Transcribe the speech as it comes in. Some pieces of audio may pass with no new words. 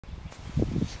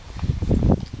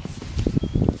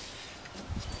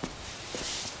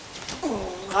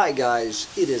Hi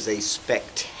guys, it is a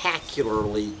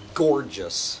spectacularly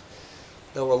gorgeous,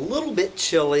 though a little bit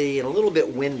chilly and a little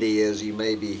bit windy as you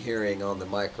may be hearing on the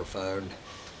microphone,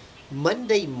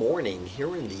 Monday morning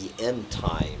here in the end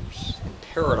times in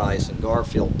Paradise in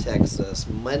Garfield, Texas,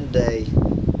 Monday,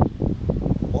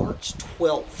 March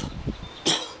 12th,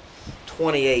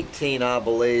 2018, I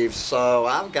believe. So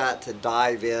I've got to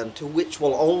dive into which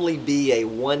will only be a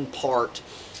one-part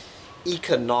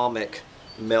economic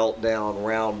meltdown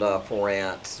roundup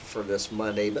rant for this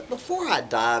Monday. But before I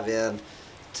dive in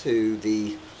to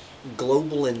the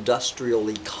global industrial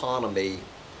economy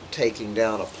taking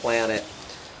down a planet,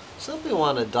 simply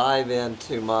want to dive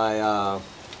into my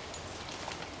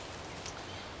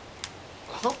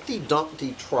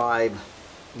Humptydumptytribe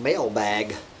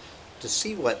mailbag to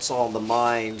see what's on the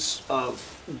minds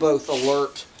of both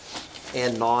alert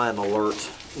and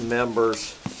non-alert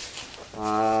members.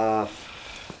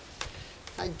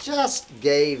 I just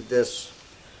gave this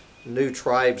new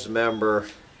tribes member,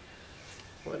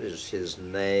 what is his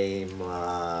name,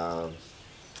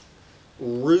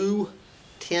 Roo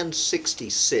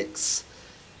 1066,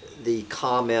 the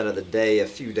comment of the day a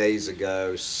few days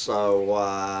ago. So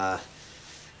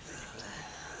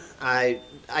I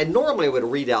normally would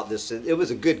read out this. It was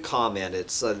a good comment.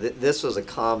 It's this was a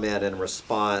comment in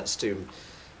response to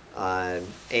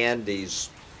Andy's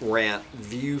rant,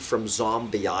 View from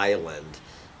Zombie Island.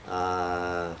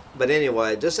 But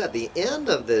anyway, just at the end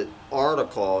of the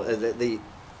article, the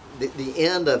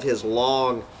end of his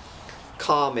long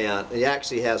comment, he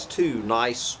actually has two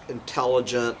nice,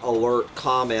 intelligent, alert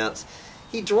comments.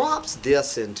 He drops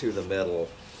this into the middle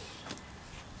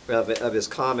of his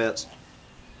comments.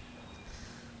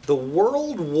 The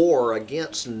world war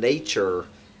against nature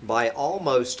by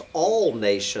almost all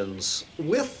nations,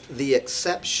 with the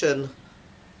exception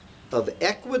of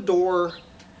Ecuador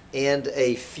and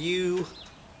a few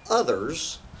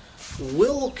others,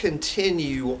 will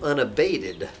continue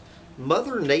unabated.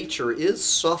 Mother Nature is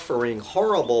suffering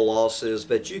horrible losses,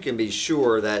 but you can be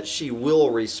sure that she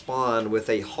will respond with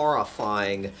a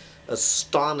horrifying,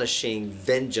 astonishing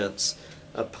vengeance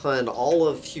upon all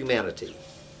of humanity.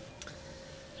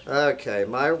 Okay,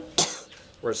 my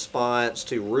response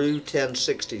to Roo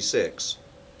 1066.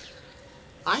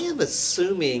 I am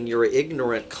assuming your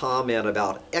ignorant comment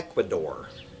about Ecuador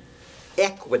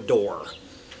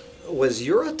was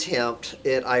your attempt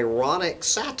at ironic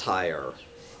satire,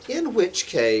 in which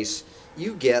case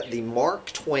you get the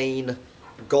Mark Twain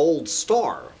gold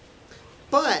star.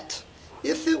 But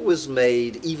if it was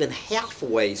made even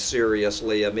halfway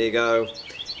seriously, amigo,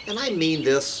 and I mean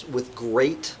this with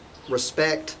great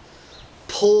respect,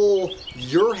 pull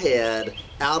your head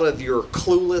out of your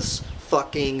clueless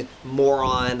fucking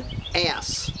moron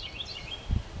ass.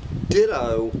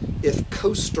 Ditto if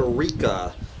Costa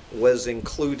Rica was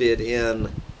included in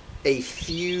a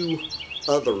few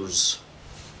others.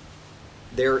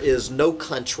 There is no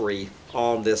country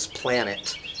on this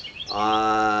planet.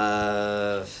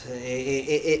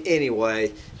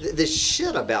 Anyway, this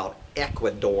shit about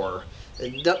Ecuador,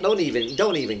 don't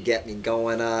even get me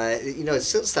going. You know,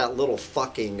 since that little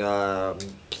fucking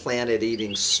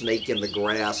planet-eating snake in the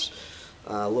grass,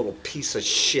 little piece of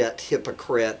shit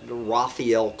hypocrite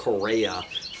Rafael Correa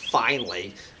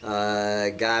finally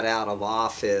got out of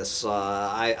office,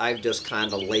 I've just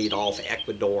kind of laid off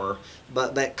Ecuador.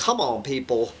 But come on,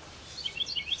 people,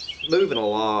 moving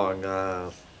along.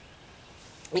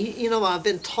 You know, I've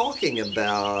been talking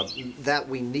about that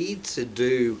we need to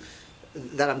do,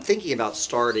 that I'm thinking about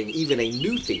starting even a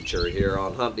new feature here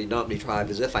on Humptydumptytribe,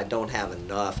 as if I don't have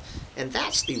enough. And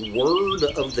that's the word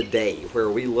of the day, where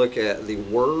we look at the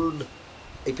word,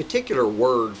 a particular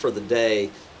word for the day,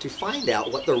 to find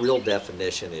out what the real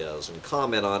definition is and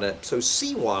comment on it. So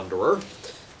Sea Wanderer,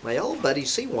 my old buddy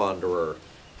Sea Wanderer,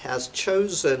 has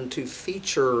chosen to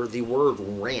feature the word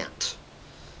rant.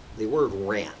 The word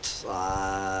rant,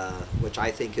 which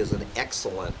I think is an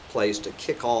excellent place to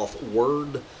kick off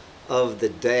word of the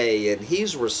day. And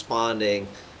he's responding,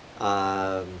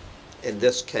 in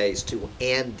this case, to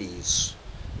Andy's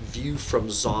View from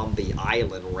Zombie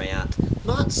Island rant.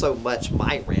 Not so much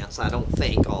my rants, I don't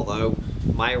think, although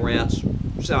my rants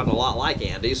sound a lot like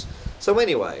Andy's. So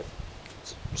anyway,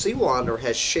 Sea Wanderer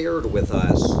has shared with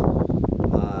us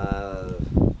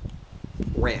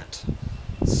rant.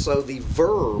 So the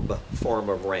verb form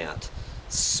of rant: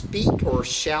 speak or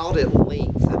shout at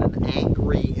length in an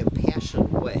angry,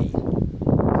 impassioned way.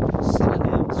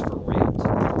 Synonyms for rant: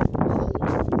 hold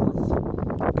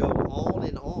forth, go on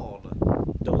and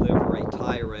on, deliver a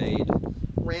tirade,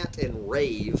 rant and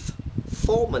rave,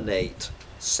 fulminate,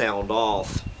 sound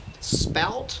off,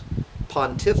 spout,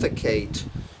 pontificate,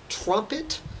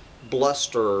 trumpet,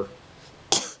 bluster,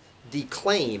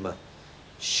 declaim,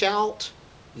 shout,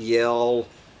 yell,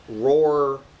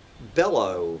 roar,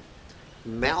 bellow,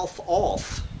 mouth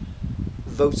off,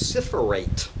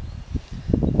 vociferate.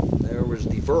 There was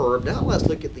the verb. Now let's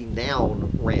look at the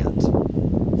noun rant.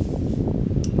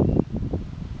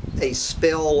 A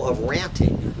spell of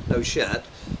ranting, no shit.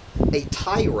 A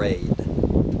tirade.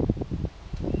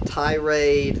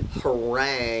 Tirade,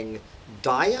 harangue,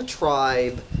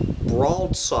 diatribe,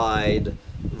 broadside,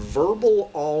 verbal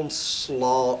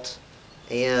onslaught,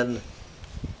 and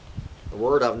a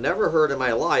word I've never heard in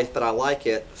my life, but I like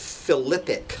it,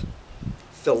 philippic.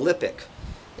 Philippic.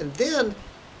 And then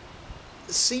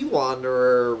Sea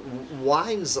Wanderer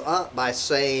winds up by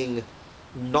saying,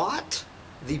 not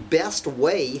the best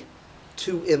way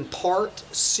to impart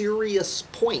serious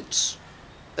points!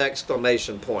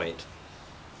 Exclamation point.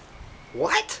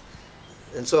 What?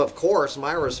 And so, of course,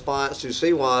 my response to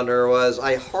Sea Wanderer was,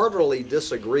 I heartily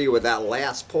disagree with that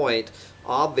last point.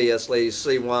 Obviously,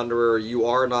 Sea Wanderer, you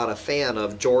are not a fan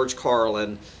of George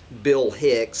Carlin, Bill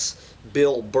Hicks,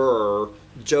 Bill Burr,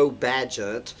 Joe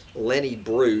Badgett, Lenny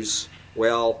Bruce.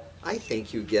 Well, I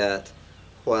think you get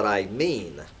what I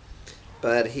mean.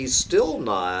 But he's still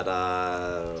not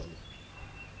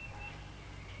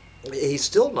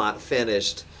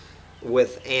finished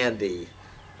with Andy.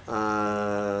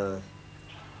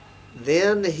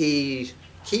 Then he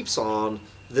keeps on,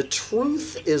 the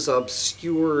truth is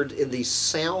obscured in the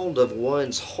sound of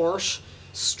one's harsh,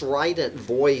 strident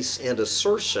voice and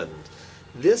assertion.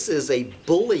 This is a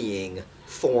bullying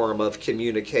form of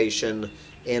communication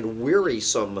and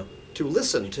wearisome to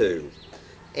listen to.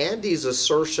 Andy's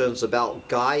assertions about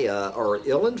Gaia are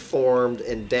ill-informed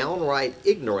and downright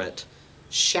ignorant.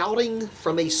 Shouting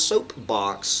from a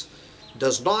soapbox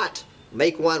does not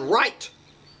make one right!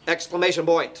 Exclamation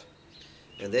point.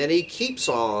 And then he keeps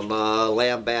on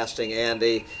lambasting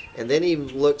Andy, and then he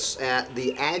looks at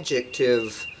the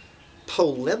adjective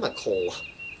polemical.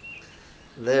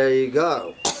 There you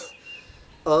go.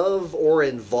 Of or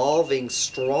involving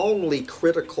strongly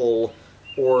critical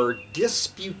or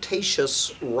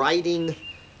disputatious writing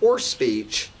or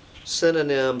speech.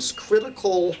 Synonyms: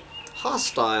 critical,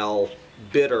 hostile,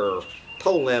 bitter,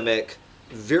 polemic,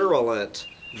 virulent,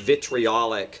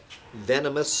 vitriolic,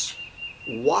 venomous,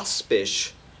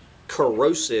 waspish,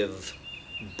 corrosive,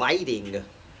 biting,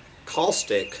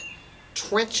 caustic,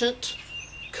 trenchant,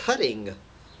 cutting,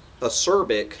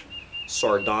 acerbic,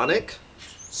 sardonic,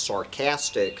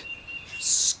 sarcastic,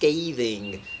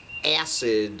 scathing,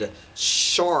 acid,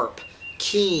 sharp,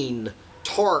 keen,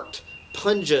 tart,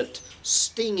 pungent,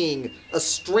 stinging,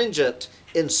 astringent,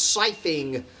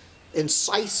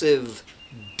 incisive,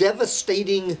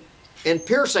 devastating, and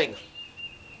piercing.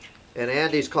 And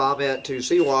Andy's comment to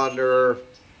Sea Wanderer,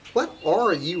 what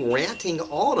are you ranting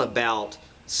on about,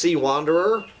 Sea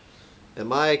Wanderer? And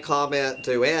my comment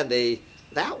to Andy,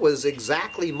 that was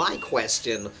exactly my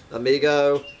question,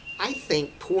 amigo. I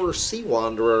think poor Sea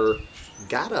Wanderer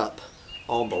got up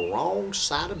on the wrong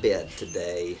side of bed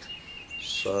today.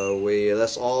 So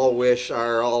let's all wish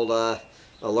our old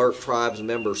Alert Tribes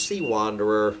member Sea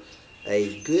Wanderer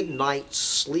a good night's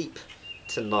sleep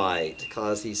tonight,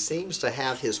 because he seems to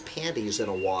have his panties in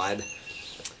a wad.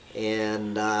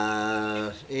 And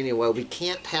anyway, we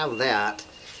can't have that.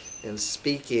 And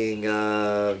speaking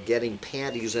of getting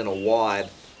panties in a wad,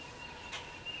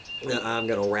 I'm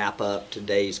going to wrap up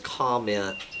today's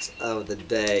comment of the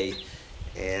day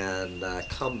and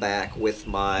come back with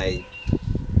my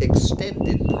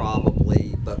extended,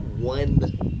 probably, but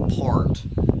one-part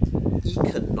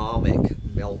economic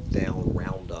meltdown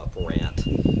roundup rant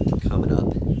coming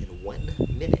up in 1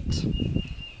 minute.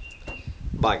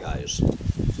 Bye, guys.